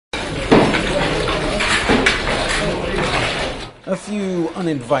A few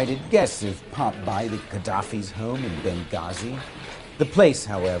uninvited guests have popped by the Gadhafi's home in Benghazi. The place,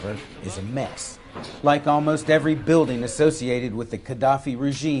 however, is a mess. Like almost every building associated with the Gadhafi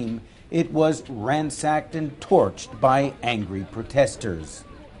regime, it was ransacked and torched by angry protesters.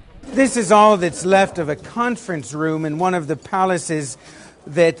 This is all that's left of a conference room in one of the palaces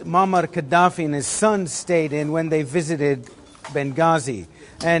that Muammar Gadhafi and his sons stayed in when they visited Benghazi.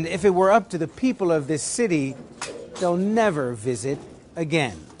 And if it were up to the people of this city, they'll never visit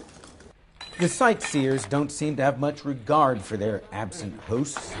again. The sightseers don't seem to have much regard for their absent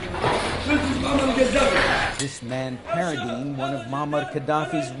hosts. This man parodying one of Muammar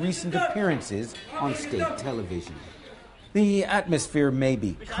Gadhafi's recent appearances on state television. The atmosphere may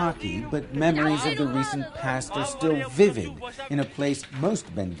be cocky, but memories of the recent past are still vivid in a place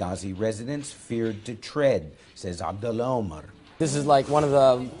most Benghazi residents feared to tread, says Abdullah Omar. This is like one of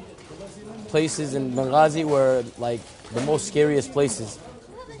the places in Benghazi where, like, the most scariest places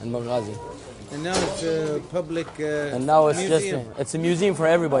in Benghazi. And now it's a public and now it's museum. It's a museum for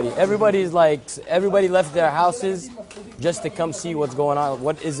everybody. Everybody left their houses just to come see what's going on,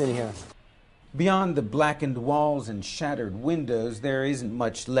 what is in here. Beyond the blackened walls and shattered windows, there isn't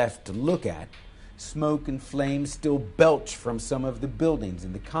much left to look at. Smoke and flames still belch from some of the buildings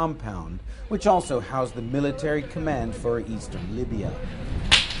in the compound, which also housed the military command for eastern Libya.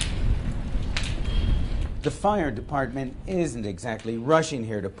 The fire department isn't exactly rushing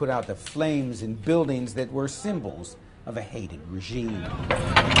here to put out the flames in buildings that were symbols of a hated regime.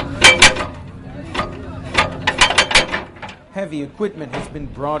 Heavy equipment has been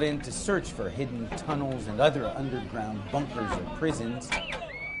brought in to search for hidden tunnels and other underground bunkers or prisons.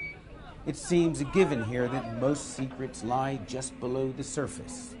 It seems a given here that most secrets lie just below the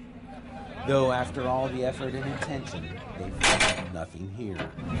surface. Though after all the effort and attention, they've found nothing here.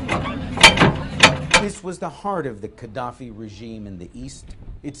 This was the heart of the Gadhafi regime in the east.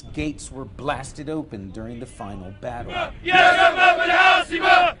 Its gates were blasted open during the final battle.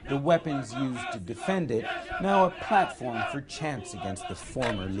 The weapons used to defend it, now a platform for chants against the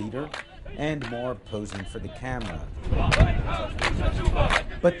former leader, and more posing for the camera.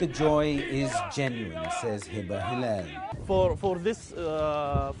 But the joy is genuine, says Hiba Hilal. For this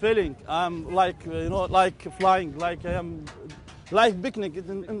feeling, I'm like flying, like I am, like picnic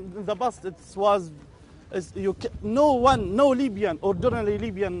in the past. No Libyan, ordinary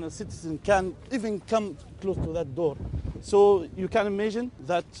Libyan citizen can even come close to that door. So you can imagine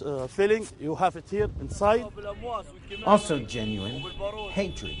that feeling, you have it here inside. Also genuine,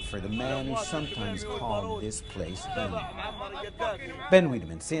 hatred for the man who sometimes called this place home. Ben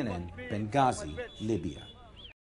Wiedemann, CNN, Benghazi, Libya.